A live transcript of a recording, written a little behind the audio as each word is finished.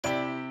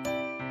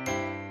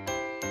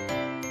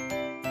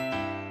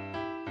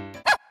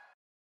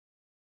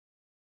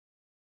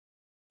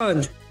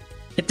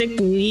I think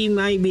we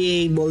might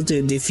be able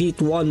to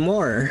defeat one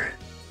more,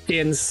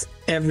 since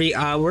every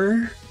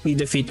hour we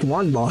defeat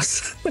one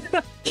boss.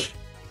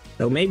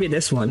 So maybe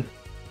this one.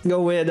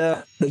 Go with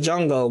the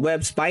jungle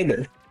web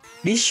spider.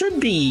 This should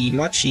be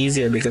much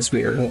easier because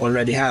we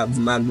already have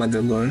magma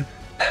dragoon.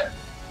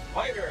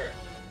 Spider,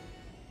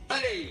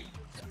 ready.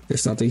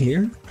 There's nothing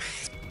here.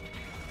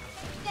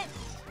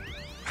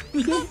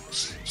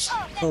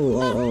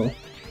 Oh.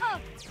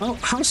 Oh,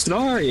 how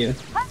strong are you?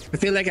 I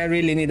feel like I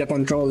really need a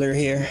controller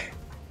here.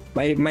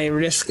 My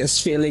wrist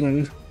is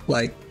feeling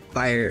like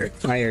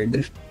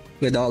fired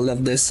with all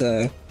of this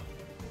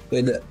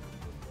with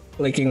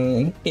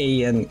clicking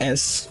A and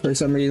S for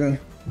some reason.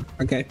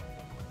 Okay,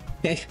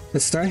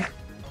 let's try.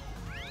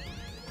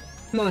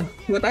 Come on,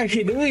 what are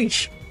you doing?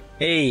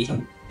 Hey,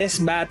 this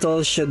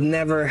battle should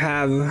never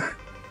have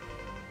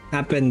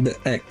happened.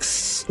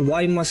 X.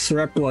 Why must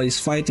Reploids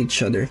fight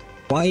each other?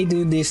 Why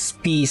do these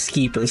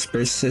peacekeepers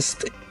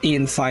persist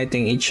in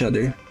fighting each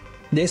other?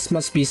 This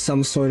must be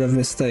some sort of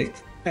mistake.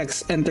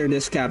 X, enter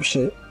this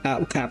capsule,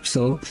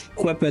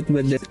 equip it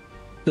with it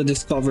to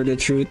discover the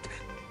truth.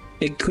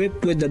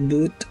 Equip with the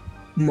boot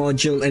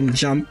module and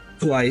jump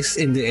twice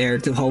in the air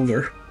to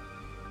hover.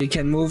 You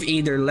can move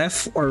either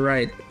left or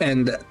right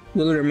and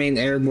will remain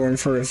airborne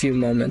for a few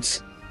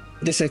moments.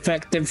 It is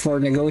effective for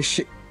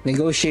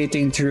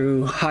negotiating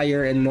through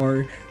higher and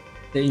more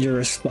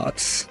dangerous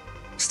spots.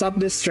 Stop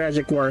this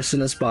tragic war as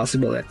soon as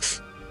possible,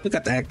 X. Look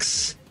at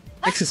X.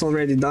 X is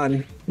already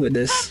done with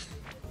this.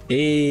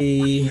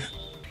 Hey,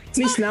 at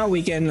least now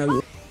we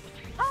can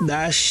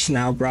dash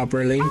now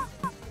properly.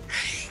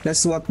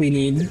 That's what we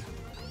need.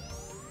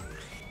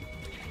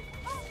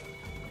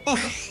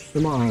 Oh,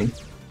 come on.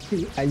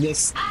 I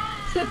just...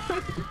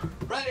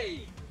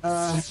 Ready.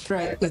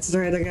 Right, let's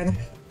try it again.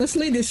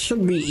 Honestly, this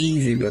should be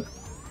easy, but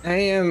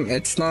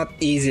it's not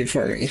easy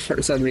for me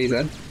for some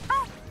reason.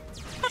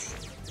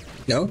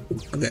 No?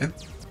 Okay.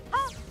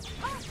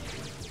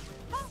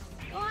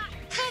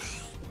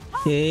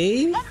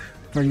 Okay,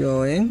 we're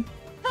going.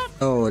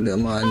 Oh,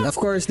 come on. Of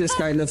course, this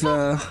kind of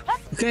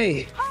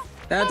okay,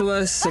 that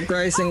was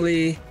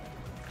surprisingly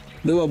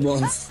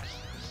doable.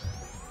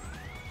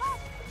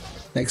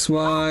 Next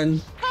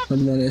one.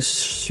 One is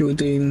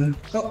shooting.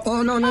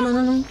 Oh no.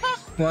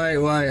 Why?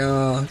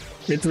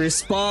 It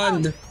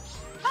respawned.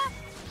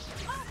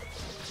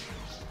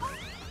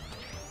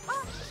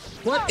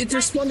 What? It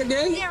respawned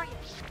again?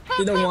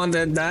 We don't want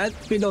that.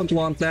 We don't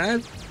want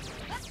that.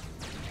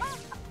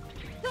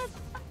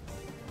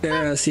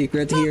 There's a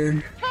secret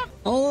here.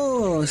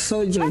 Oh,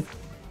 so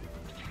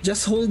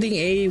just holding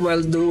A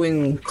while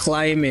doing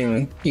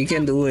climbing, you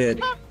can do it.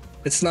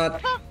 It's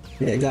not...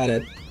 Yeah, got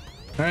it.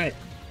 Alright.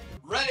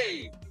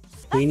 Ready.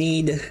 We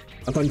need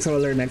a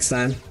controller next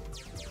time.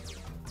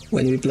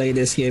 When we play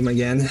this game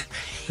again,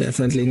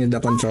 definitely need a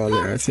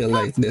controller. I feel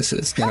like this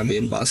is gonna be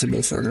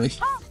impossible for me.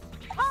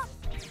 I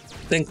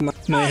think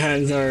my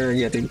hands are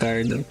getting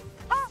tired though.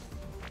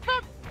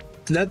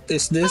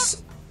 Is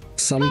this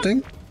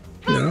something?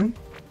 No?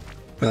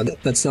 Oh,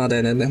 that's not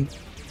anything.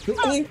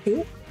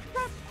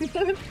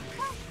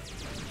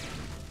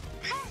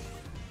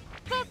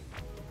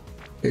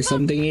 There's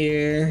something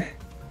here.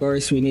 Of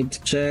course, we need to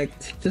check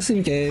just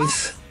in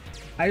case.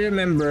 I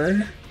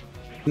remember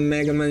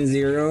Megaman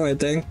 0, I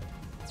think.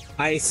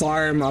 I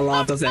farm a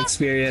lot of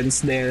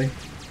experience there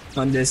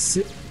on this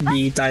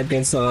B type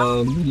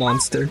of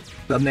monster.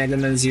 The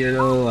Megaman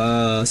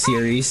 0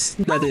 series.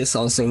 That is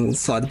also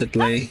fun to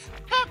play.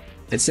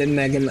 It's in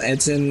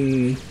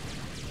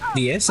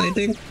DS, I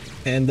think,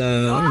 and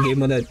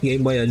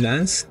Game Boy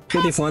Advance.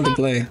 Pretty fun to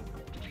play,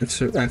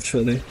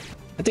 actually.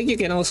 I think you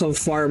can also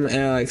farm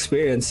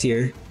experience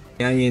here.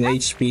 I mean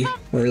HP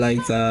or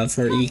like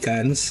for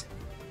econs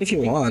if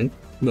you want,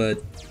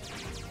 but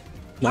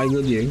why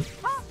would you?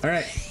 All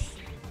right,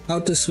 how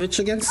to switch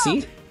again?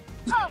 C?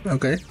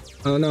 Okay.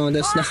 Oh no,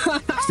 that's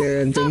not. Is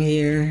there anything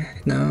here?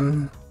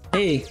 No.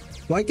 Hey,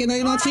 why can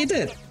I not hit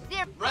it?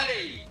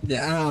 Ready.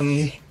 Yeah.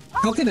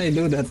 How can I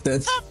do that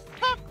then?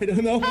 I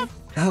don't know.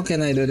 How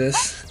can I do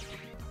this?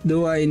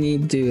 Do I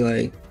need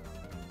to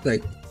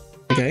like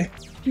okay?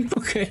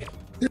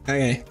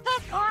 Okay.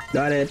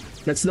 Got it.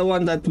 That's the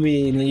one that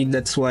we need.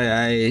 That's why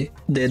I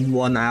did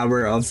 1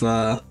 hour of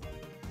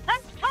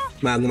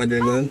magma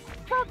dragoon.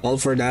 All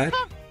for that.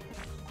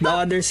 The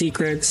other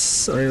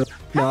secrets or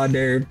the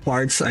other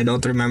parts I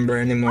don't remember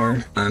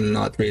anymore. I'm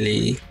not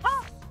really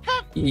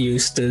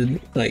used to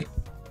like.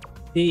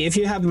 If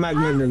you have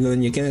magma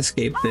dragoon, you can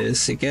escape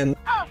this. You can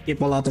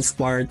keep a lot of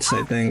parts,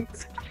 I think.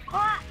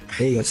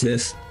 Hey, what's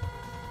this?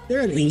 Is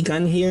there an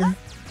econ here?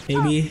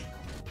 Maybe.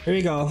 Here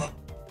we go.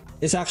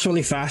 It's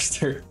actually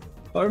faster.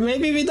 Or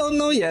maybe we don't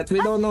know yet.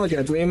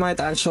 We might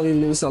actually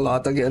lose a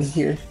lot again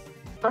here.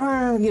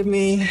 Give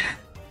me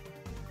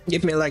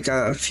like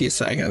a few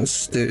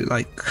seconds to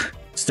like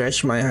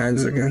stretch my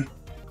hands again.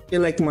 I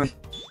feel like my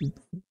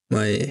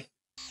wait,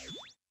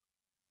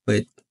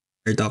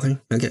 you're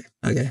talking? Okay.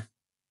 I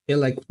feel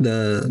like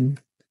the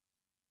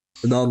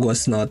dog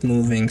was not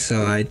moving,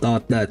 so I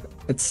thought that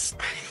it's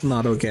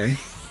not okay.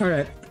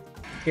 Alright,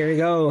 here we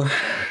go.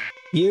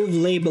 You've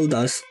labeled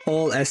us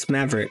all as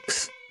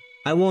mavericks.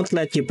 I won't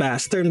let you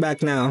pass. Turn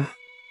back now.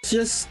 It's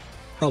just...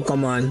 Oh,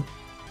 come on.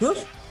 Huh?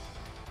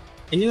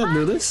 Can you not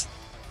do this?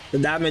 The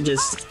damage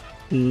is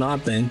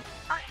nothing.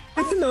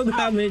 No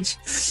damage.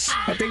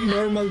 I think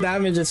normal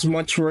damage is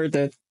much worth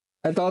it.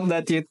 I thought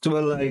that it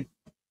will like...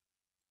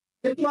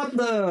 It's not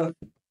the...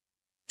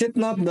 It's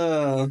not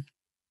the...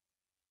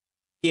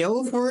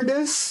 skill for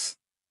this?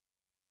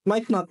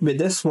 Might not be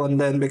this one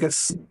then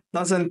because it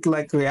doesn't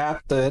like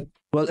react to it.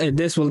 Well,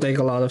 this will take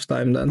a lot of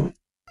time then.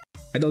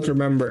 I don't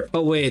remember.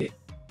 Oh wait.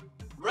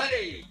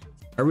 Ready.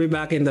 Are we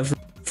back in the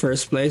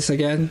first place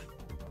again?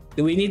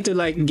 Do we need to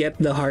like get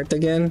the heart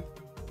again?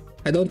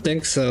 I don't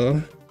think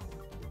so.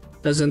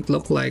 Doesn't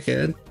look like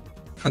it.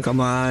 Oh, come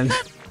on.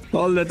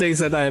 All the things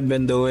that I've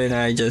been doing,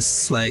 I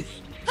just like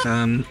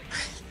I'm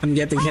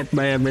getting hit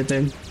by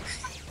everything.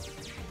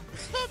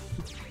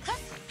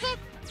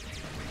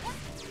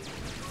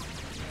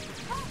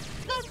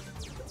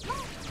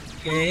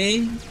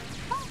 Okay.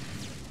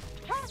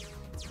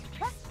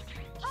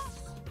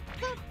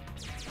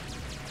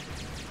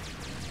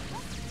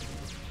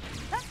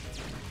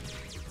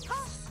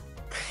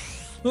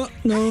 Oh,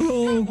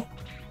 no.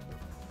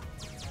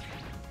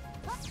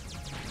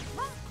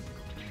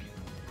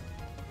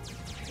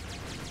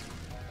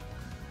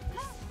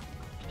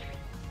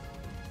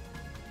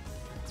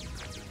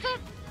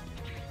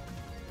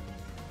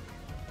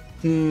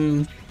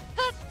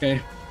 Okay.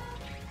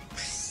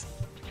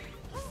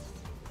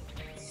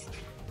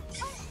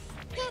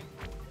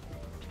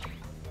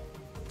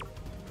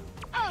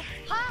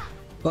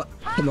 Oh,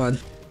 come on.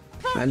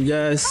 I'm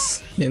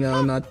just,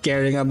 not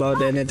caring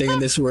about anything in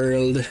this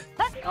world.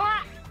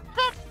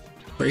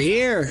 We're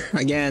here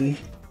again.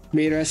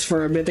 We rest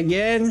for a bit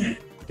again.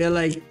 Feel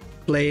like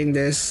playing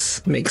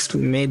this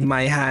made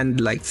my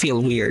hand like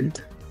feel weird.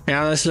 I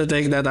honestly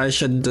think that I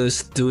should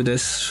just do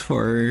this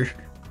for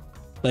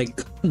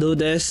do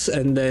this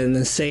and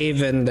then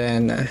save and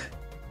then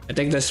I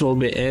think this will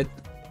be it.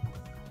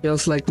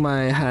 Feels like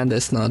my hand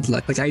is not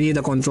like I need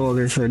a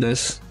controller for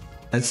this.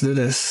 Let's do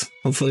this.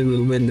 Hopefully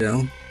we'll win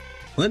now.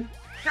 What?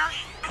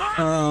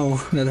 Oh,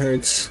 that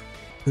hurts.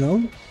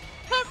 No?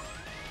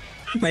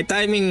 My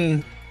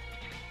timing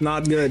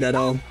not good at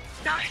all.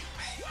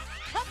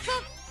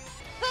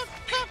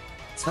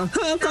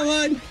 Oh, come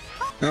on!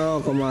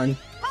 Oh, come on.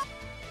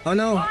 Oh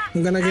no,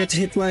 I'm gonna get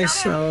hit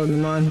twice. Oh,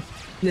 come on.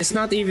 It's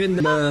not even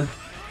the...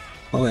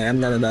 Okay,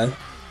 I'm gonna die.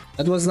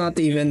 That was not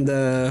even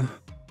the...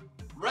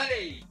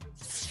 Ready.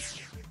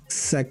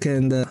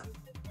 Second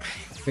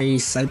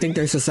phase. I think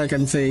there's a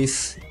second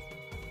phase.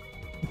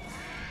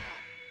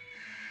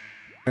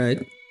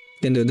 Alright,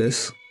 can do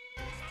this.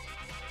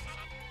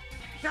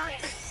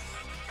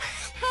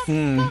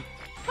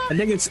 I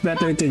think it's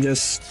better to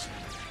just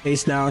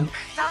face down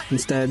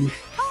instead.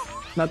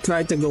 Not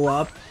try to go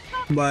up,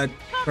 but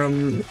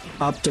from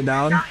up to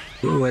down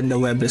when the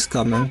web is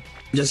coming.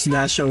 Just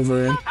dash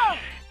over it.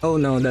 Oh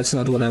no, that's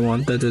not what I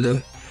wanted to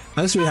do.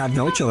 Unless we have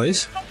no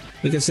choice,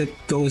 because it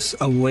goes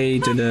away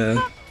to the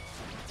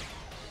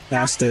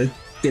faster.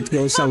 It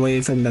goes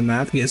away from the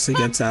map. Yes, it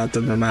gets out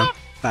of the map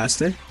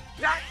faster.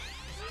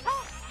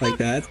 Like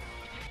that.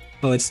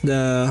 Oh, it's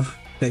the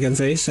second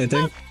phase, I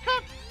think.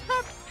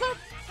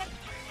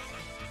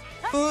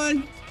 Come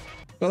on!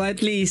 Well,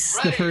 at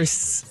least the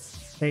first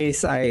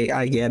phase,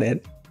 I get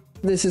it.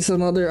 This is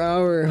another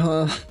hour,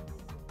 huh?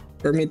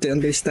 For me to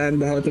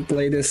understand how to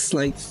play this,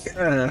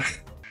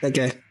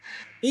 okay.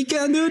 We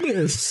can do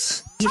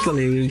this!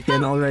 Basically, we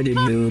can already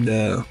do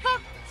the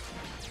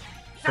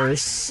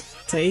first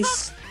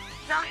phase.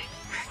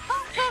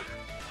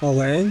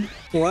 Okay.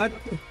 What?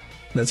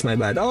 That's my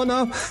bad. Oh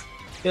no!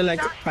 I feel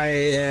like I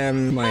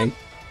am my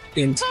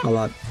int a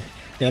lot.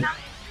 Yep.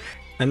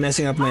 I'm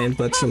messing up my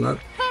inputs a lot.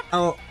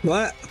 Oh,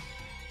 what?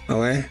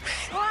 Okay.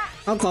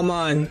 Oh, come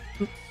on.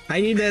 I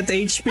need that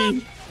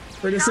HP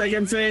for the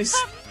second phase.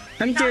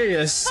 I'm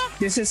curious.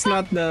 This is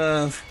not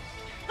the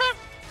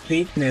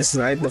weakness,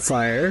 right? The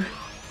fire.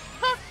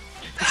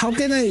 How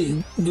can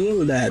I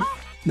do that?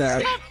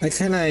 How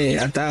can I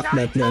attack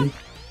that then?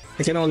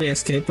 I can only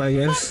escape, I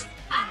guess.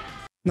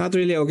 Not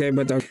really okay,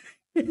 but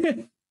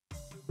okay.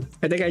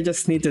 I think I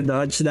just need to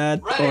dodge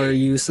that or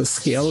use a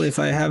skill if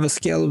I have a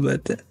skill,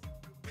 but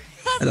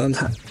I don't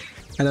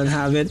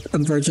have it,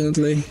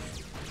 unfortunately.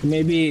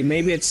 Maybe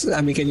it's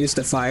we can use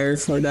the fire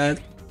for that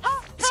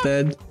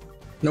instead.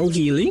 No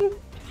healing?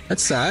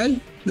 That's sad.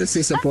 That's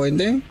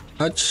disappointing.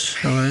 Touch.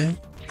 Okay.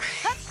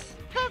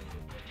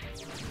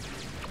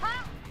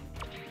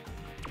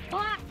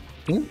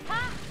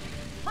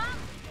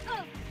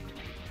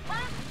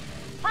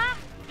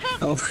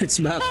 Oh, it's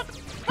back.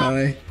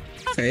 Okay.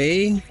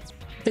 Okay.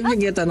 I think we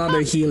get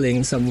another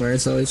healing somewhere,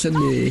 so it should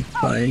be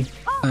fine.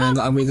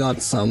 And we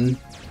got some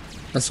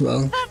as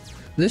well.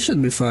 This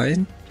should be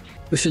fine.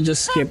 We should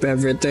just skip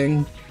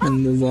everything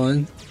and move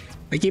on.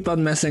 I keep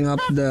on messing up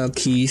the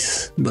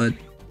keys, but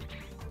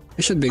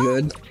it should be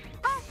good.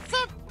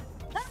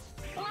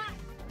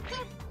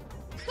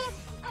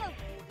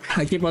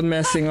 I keep on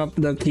messing up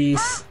the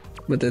keys,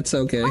 but it's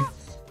okay.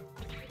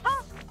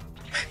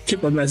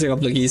 keep on messing up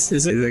the keys.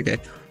 It's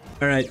okay.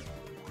 Alright.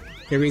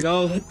 Here we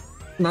go.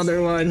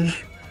 Another one.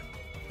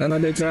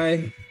 Another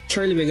try.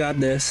 Surely we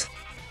got this.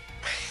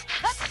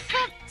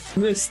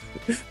 Missed.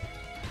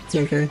 It's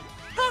okay.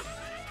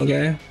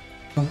 Okay.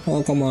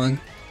 Oh, come on.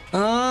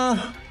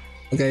 Ah!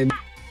 Okay.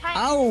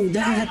 Oh,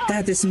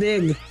 that is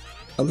big.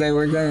 Okay,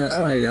 we're gonna.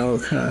 Oh, I know.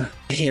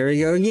 Here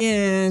we go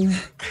again.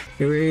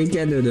 Here we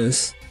can do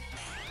this.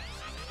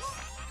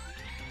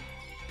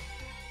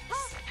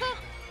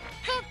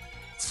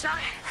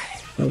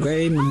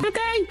 Okay.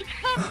 Okay.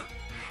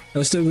 I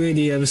was too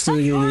greedy. I was too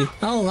greedy.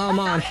 Oh, come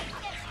on.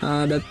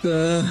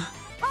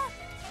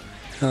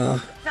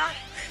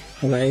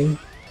 Okay.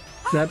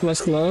 That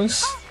was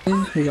close.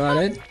 We got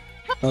it.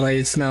 Okay,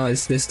 it's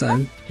this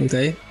time.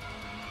 Okay.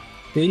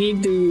 We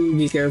need to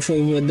be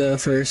careful with the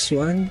first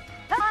one.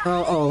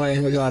 Oh, okay,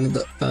 we got it.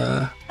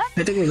 I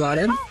think we got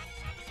him.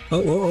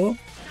 Oh.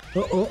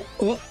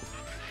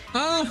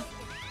 Ah!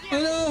 Oh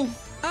no!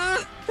 Ah!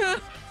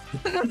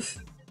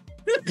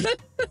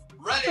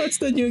 What's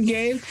the new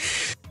game?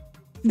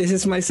 This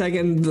is my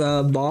second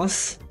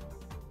boss.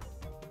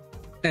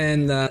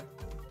 And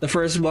the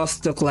first boss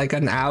took like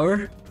an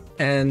hour.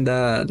 And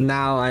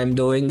now I'm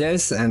doing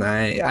this, and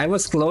I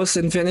was close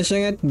in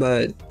finishing it,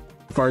 but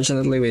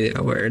fortunately we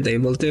weren't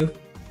able to.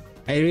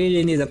 I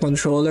really need a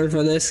controller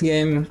for this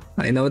game,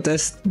 I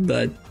noticed,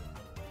 but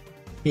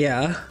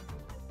yeah,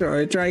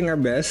 we're trying our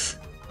best.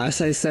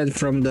 As I said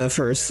from the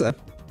first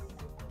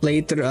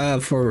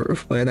playthrough, for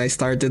when I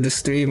started the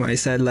stream, I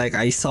said like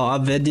I saw a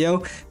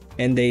video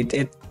and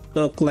it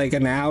took like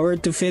an hour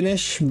to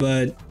finish,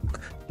 but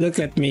look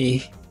at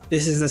me.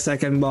 This is the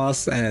second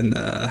boss, and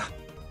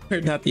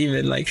we're not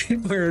even like,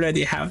 we're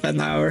already half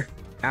an hour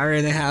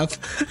and a half.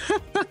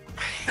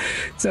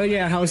 So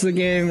yeah, how's the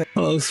game?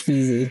 Oh,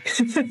 easy.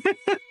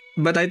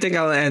 But I think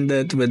I'll end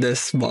it with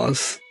this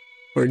boss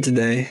for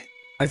today.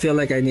 I feel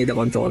like I need a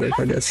controller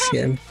for this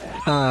game.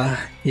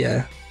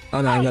 Yeah.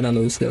 Oh no, I'm gonna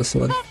lose this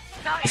one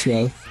as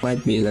well.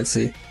 Might be, let's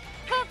see.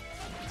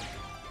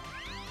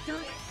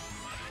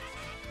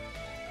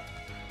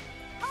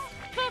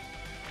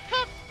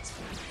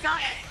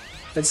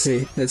 Let's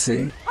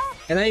see.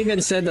 And I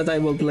even said that I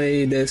will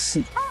play this,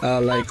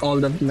 like all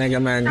the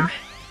Megaman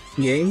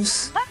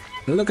games.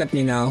 Look at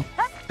me now.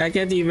 I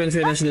can't even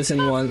finish this in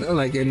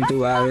in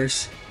 2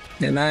 hours.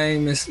 And I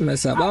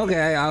mess up.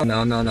 Okay,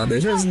 no.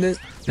 This is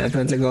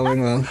definitely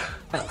going well.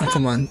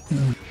 Come on.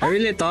 I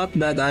really thought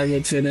that I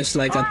would finish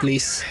like at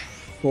least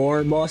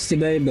 4 boss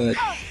today, but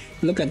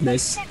look at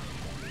this.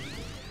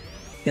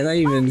 Can I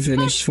even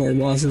finish 4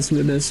 bosses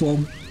with this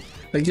one?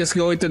 Like just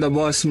going to the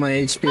boss,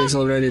 my HP is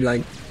already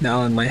like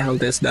down, my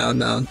health is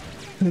down.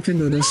 We can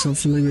do this,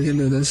 hopefully we can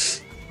do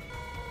this.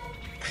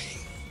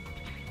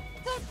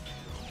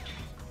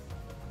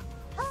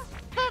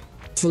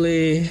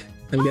 Hopefully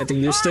I'm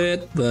getting used to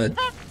it, but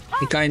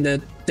I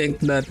kinda think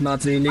that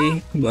not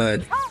really,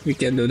 but we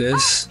can do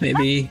this.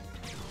 Maybe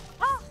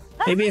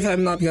if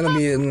I'm not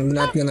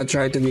gonna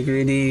try to be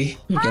greedy,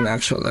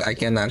 I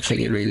can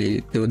actually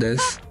really do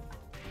this.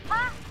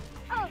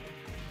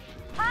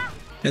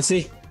 Let's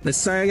see. Let's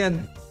try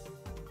again.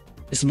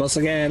 This boss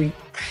again.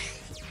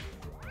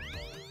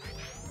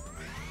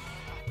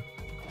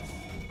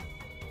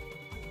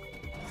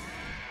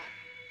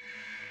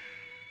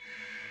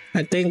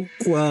 I think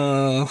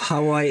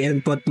how I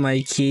input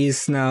my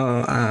keys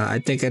now,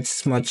 I think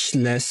it's much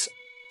less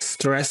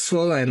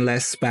stressful and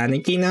less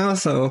panicky now.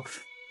 So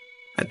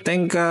I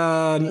think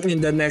in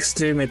the next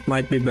stream it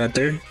might be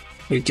better.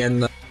 We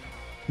can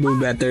do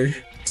better.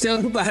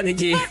 Still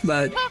panicky,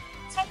 but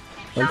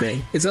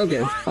okay, it's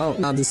okay. Oh,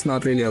 no, that's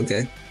not really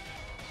okay.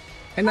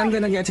 And I'm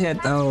gonna get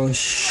hit. Oh,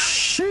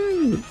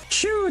 shoot!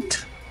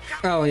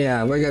 Oh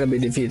yeah, we're gonna be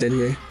defeated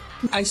here.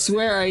 I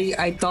swear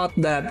I thought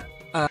that.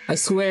 I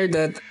swear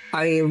that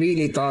I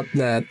really thought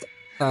that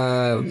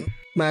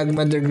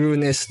magma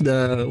dragoon is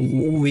the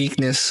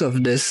weakness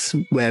of this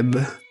web.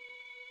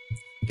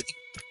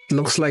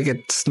 Looks like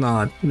it's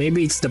not.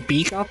 Maybe it's the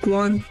peacock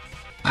one?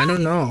 I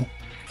don't know.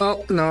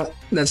 Oh no,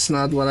 that's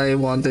not what I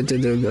wanted to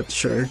do, but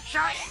sure.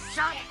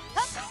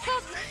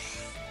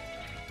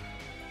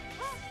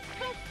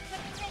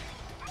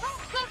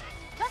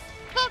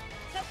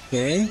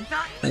 Okay.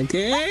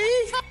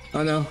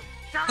 Oh no.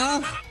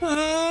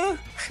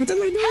 What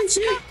am I doing,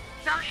 shit?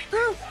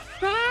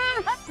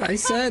 I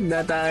said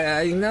that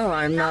I know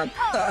I'm not,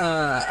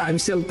 I'm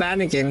still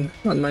panicking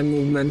on my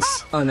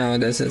movements. Oh no,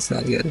 this is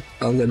not good.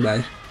 Oh,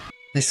 goodbye.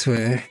 I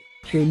swear.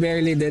 We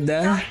barely did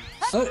that.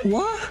 Oh,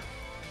 what?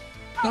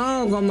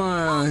 Oh, come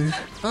on.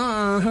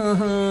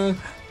 Oh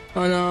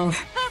no.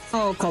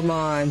 Oh, come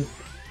on.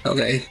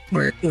 Okay,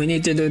 we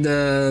need to do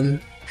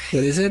the,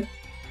 what is it?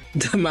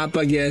 The map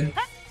again.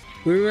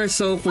 We were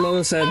so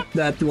close at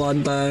that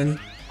one time.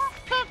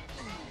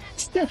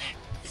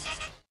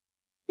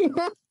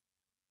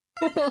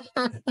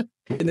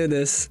 I do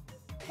this.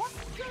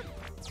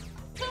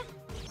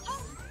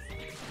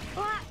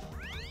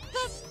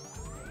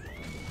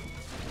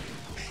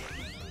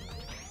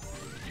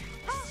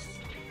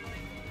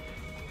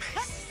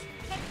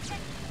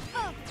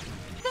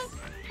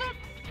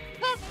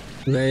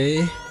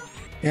 Okay.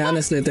 I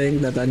honestly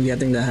think that I'm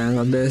getting the hang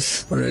of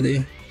this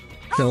already.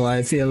 So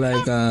I feel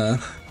like I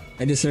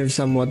deserve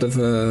somewhat of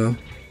a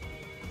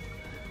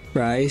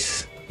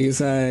prize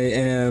because I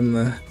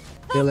am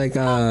feel like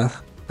I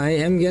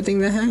am getting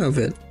the hang of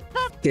it.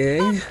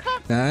 Okay,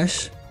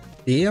 gosh,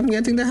 see, I'm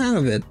getting the hang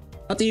of it.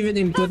 Not even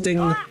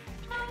inputting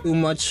too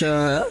much.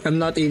 I'm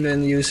not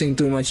even using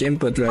too much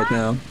input right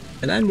now,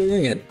 and I'm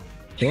doing it.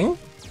 Oh,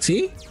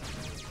 see,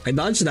 I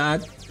dodged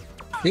that.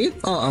 See?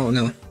 Oh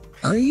no.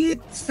 I'm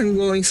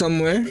going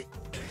somewhere.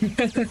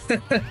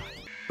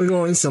 We're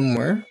going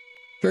somewhere.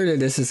 Surely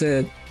this is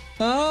it.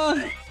 Oh,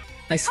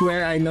 I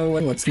swear I know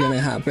what's gonna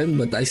happen,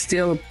 but I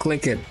still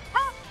click it.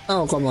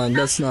 Oh, come on,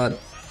 that's not...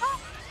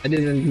 I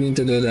didn't mean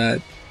to do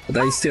that, but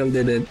I still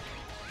did it.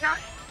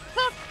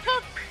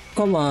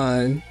 Come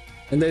on.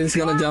 And then it's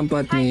gonna jump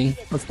at me.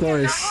 Of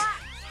course.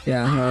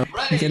 Yeah,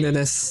 I can do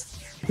this.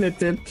 The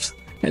tips.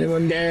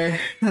 Anyone there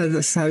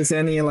has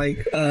any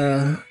like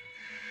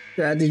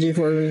strategy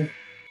for me?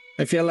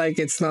 I feel like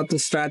it's not the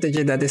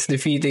strategy that is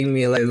defeating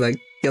me, like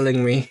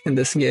killing me in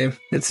this game.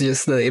 It's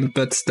just the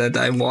inputs that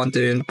I want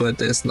to input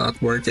is not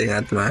working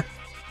at my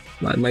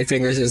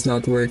fingers is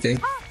not working.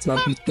 It's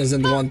not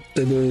doesn't want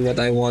to do what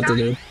I want to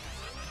do.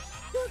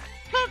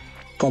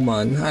 Come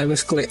on, I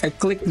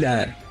clicked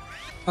that.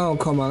 Oh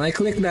come on, I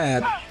clicked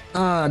that.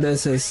 Ah,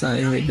 this is I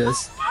hate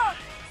this.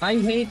 I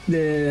hate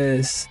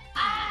this.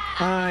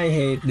 I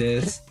hate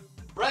this.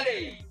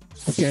 Ready.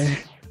 Okay.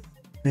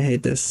 I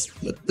hate this,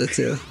 but that's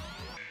it.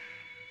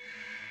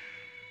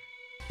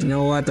 You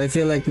know what? I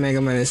feel like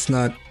Megaman is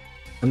not...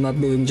 I'm not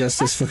doing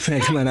justice for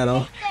Megaman at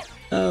all.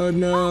 Oh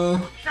no.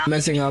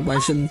 Messing up. I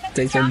should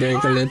take a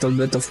break, a little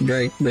bit of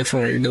break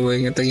before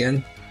doing it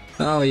again.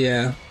 Oh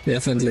yeah,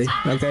 definitely.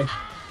 Okay.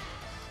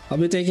 I'll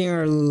be taking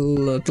a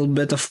little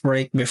bit of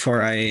break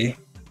before I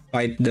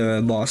fight the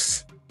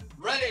boss.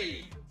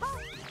 Ready.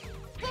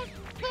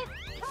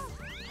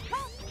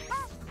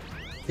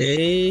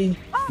 Okay.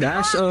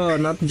 Dash. Oh,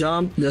 not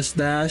jump, just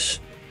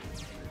dash.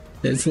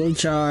 Then full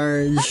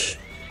charge.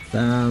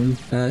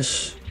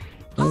 Dash.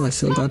 Oh, I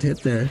still got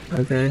hit there.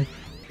 Okay.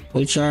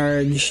 Full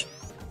charge.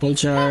 Full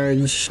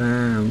charge.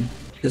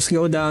 Just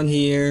go down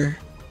here.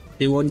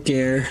 They won't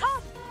care.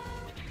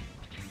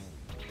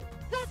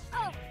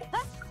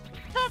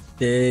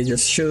 They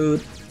just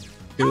shoot.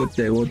 Shoot,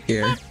 they won't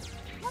care.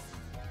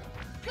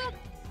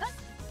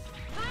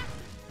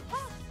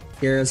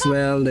 Here as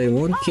well, they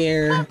won't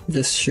care.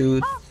 Just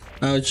shoot.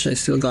 Ouch, I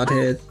still got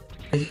hit.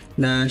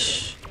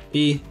 Dash.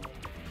 E.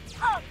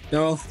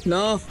 No,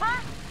 no.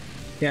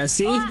 Yeah,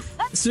 see?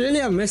 It's really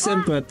a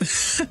misinput.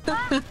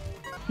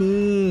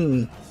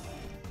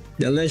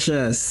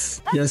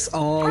 Delicious. Just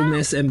all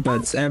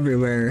misinputs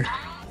everywhere.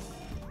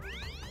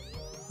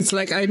 It's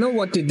like I know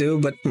what to do,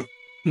 but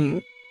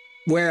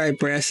where I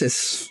press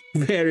is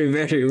very,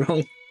 very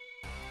wrong.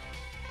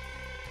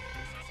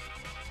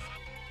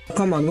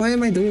 Come on, why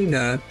am I doing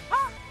that?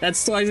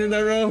 That's twice in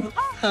a row.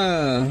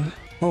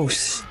 Oh,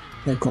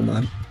 come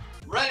on.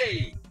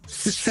 Ready.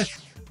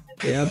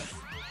 Yep.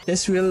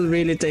 This will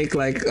really take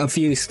like a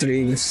few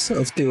streams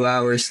of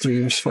 2-hour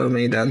streams for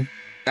me then.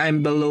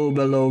 I'm below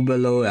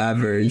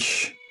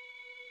average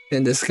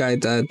in this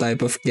kind of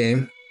type of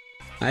game.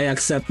 I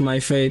accept my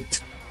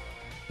fate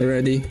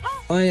already.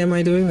 Why am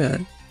I doing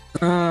that?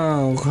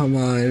 Oh, come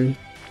on.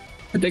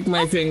 I think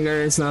my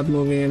finger is not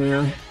moving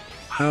anymore.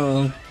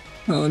 Oh.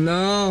 Oh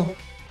no.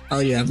 Oh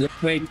yeah.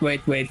 Wait. I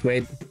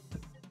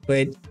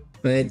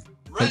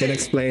can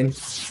explain.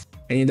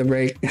 I need a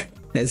break.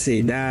 Let's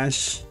see.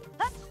 Dash.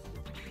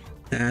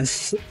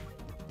 Dash.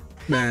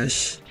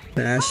 Dash.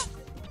 Dash.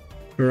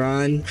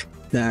 Run.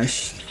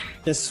 Dash.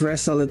 Just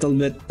rest a little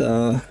bit,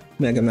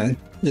 Megaman.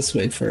 Just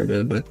wait for a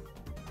little bit.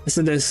 Let's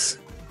do this.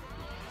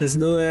 Let's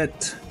do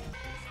it.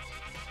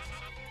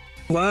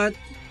 What?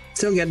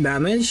 Still get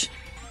damage?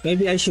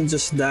 Maybe I should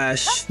just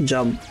dash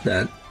jump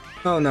that.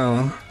 Oh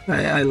no.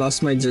 I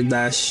lost my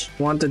dash.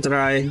 Want to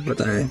try,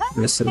 but I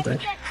missed it.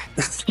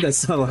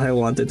 That's how I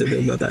wanted to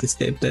do, but I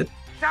escaped it.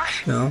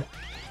 No.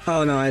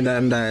 Oh no,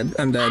 I'm dead.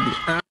 I'm dead.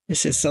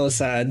 This is so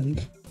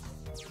sad.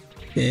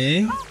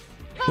 Okay.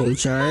 Full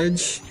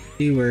charge.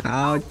 We were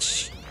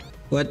ouch.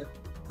 What?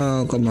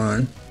 Oh, come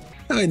on.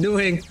 What am I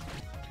doing?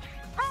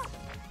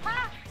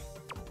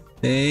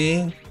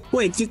 Okay.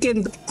 Wait, you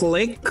can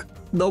click?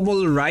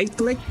 Double right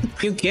click?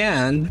 You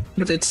can,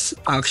 but it's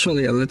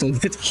actually a little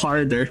bit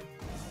harder.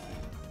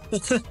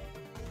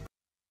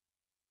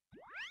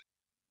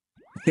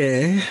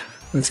 Okay.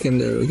 We can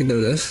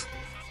do this.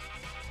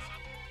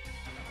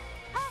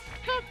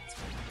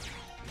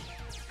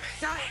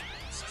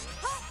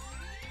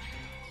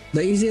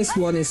 The easiest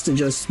one is to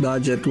just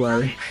dodge it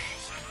while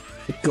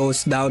it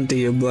goes down to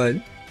you, but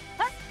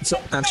it's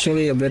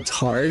actually a bit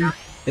hard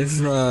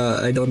if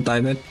I don't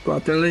time it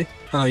properly.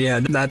 Oh yeah,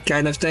 that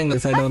kind of thing.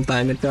 If I don't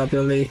time it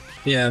properly,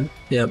 yeah,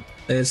 yep,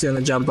 it's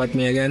gonna jump at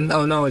me again.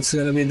 Oh no, it's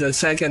gonna be the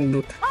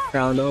second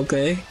round.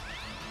 Okay.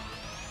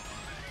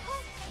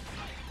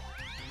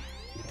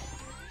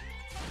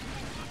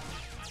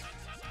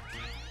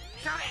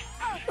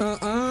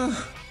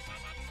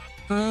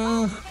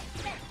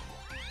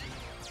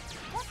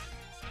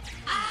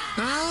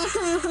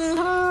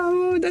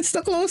 That's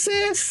the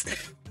closest.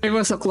 It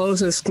was the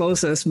closest,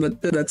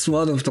 but that's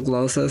one of the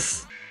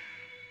closest.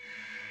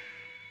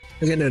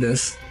 We can do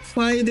this.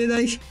 Why did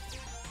I?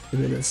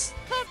 Look at this.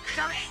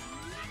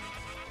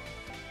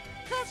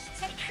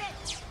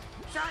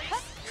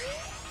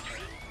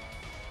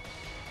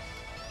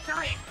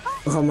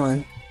 Oh, come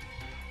on.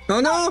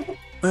 Oh no!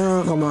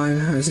 Oh, come on.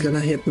 It's gonna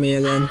hit me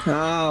again.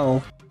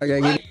 Oh.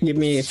 Okay, give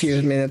me a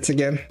few minutes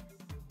again.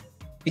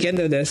 We can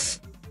do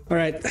this.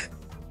 Alright.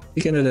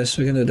 We can do this.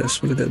 We can do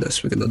this. We can do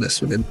this. We can do this.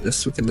 We can do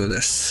this. We can do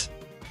this.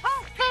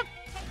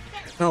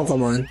 Oh,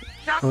 come on.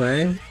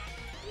 Okay.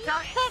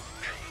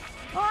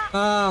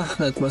 Ah,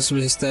 that was a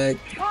mistake.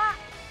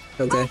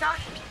 Okay.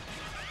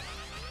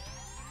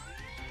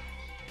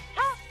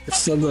 It's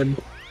still good.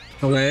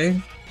 Okay.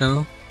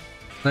 No.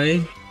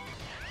 Okay.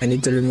 I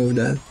need to remove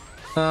that.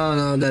 Oh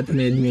no, that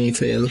made me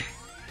fail.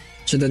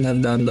 Shouldn't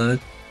have done that.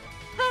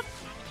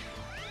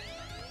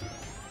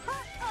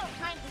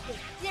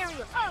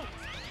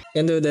 We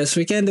can do this.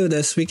 We can do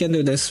this. We can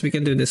do this. We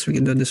can do this. We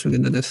can do this. We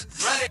can do this.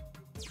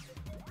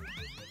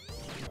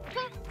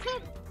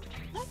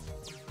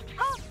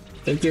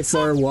 Thank you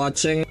for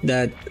watching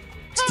that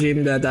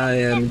stream that I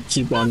am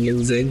keep on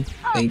using.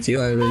 Thank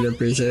you. I really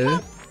appreciate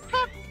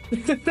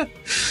it.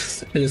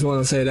 I just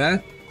want to say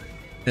that.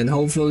 And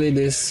hopefully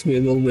this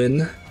we will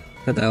win.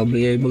 That I'll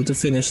be able to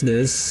finish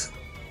this.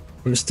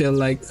 I'm still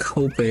like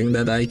hoping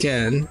that I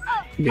can,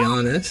 to be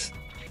honest.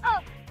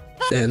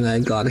 And I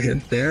got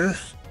hit there.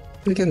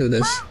 We can do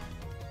this.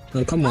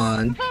 Oh, come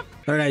on.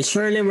 Alright,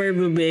 surely we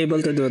will be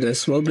able to do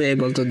this. We'll be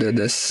able to do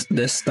this.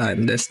 This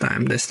time. You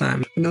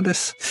know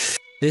this?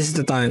 This is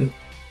the time.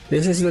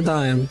 This is the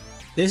time.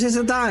 This is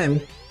the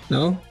time.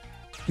 No?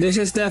 This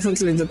is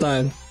definitely the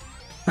time.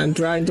 I'm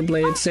trying to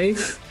play it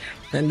safe.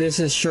 And this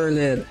is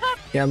surely it.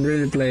 Yeah, I'm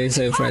really playing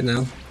safe right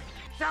now.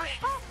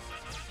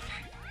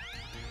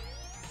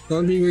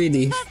 Don't be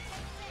greedy.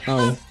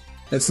 Oh.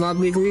 Let's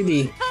not be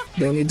greedy.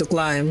 Don't need to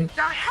climb.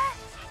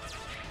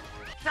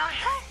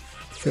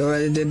 You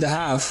already did the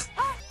half.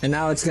 And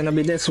now it's gonna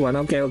be this one.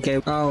 Okay, okay.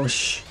 Oh,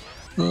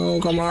 oh,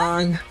 come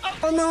on.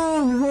 Oh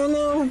no, oh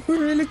no. We're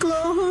really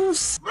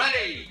close.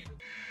 Ready.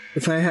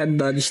 If I had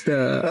dodged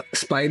the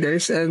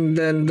spiders and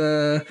then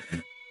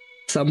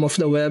some of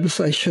the webs,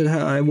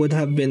 I would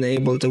have been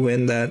able to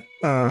win that.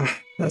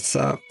 That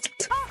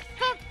sucked.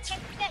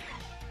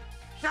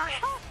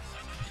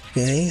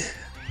 Okay.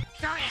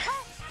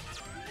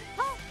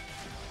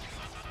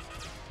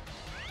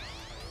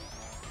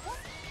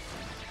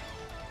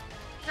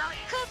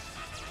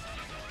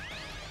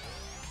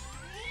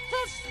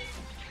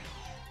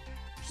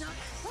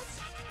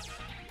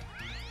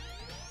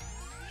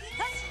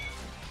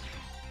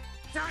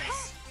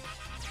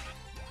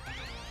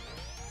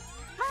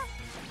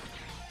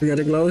 We got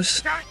it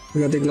close.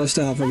 We got it close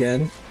to half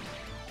again.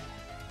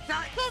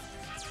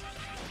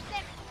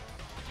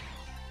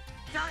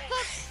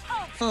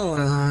 Oh,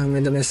 I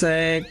made a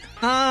mistake.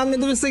 I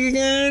made a mistake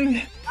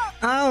again.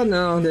 Oh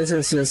no, this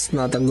is just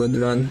not a good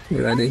run.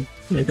 You ready?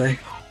 Okay.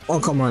 Oh,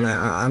 come on.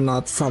 I'm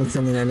not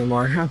functioning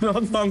anymore. I'm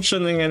not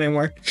functioning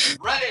anymore.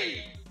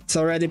 Ready. It's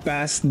already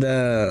past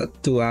the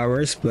 2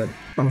 hours, but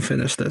I'll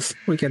finish this.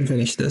 We can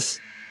finish this.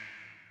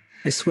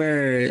 I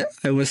swear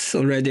I was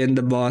already in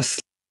the boss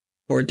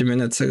 40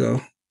 minutes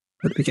ago,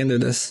 but we can do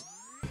this.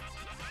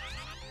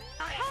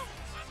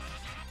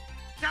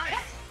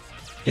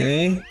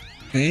 Okay,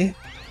 okay.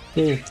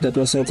 Oh, that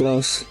was so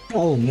close.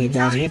 Oh my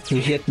god, we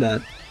hit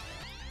that.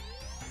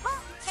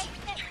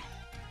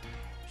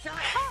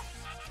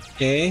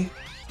 Okay,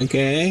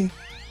 okay.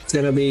 It's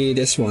gonna be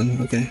this one,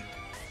 okay.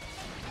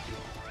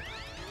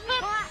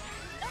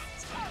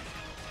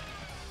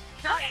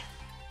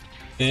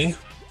 Okay.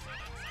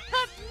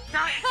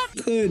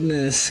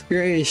 Goodness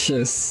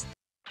gracious.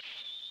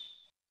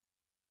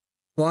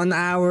 1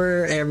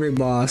 hour every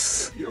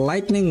boss.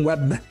 Lightning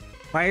web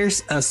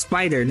fires a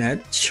spider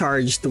net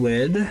charged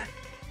with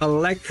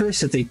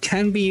electricity.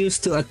 Can be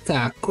used to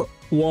attack,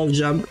 wall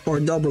jump, or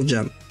double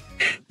jump.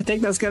 I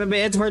think that's gonna be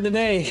it for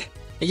today.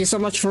 Thank you so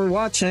much for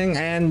watching,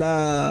 and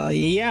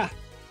yeah.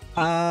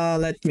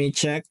 Let me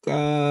check.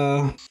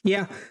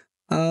 Yeah.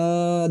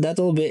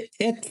 That'll be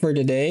it for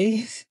today.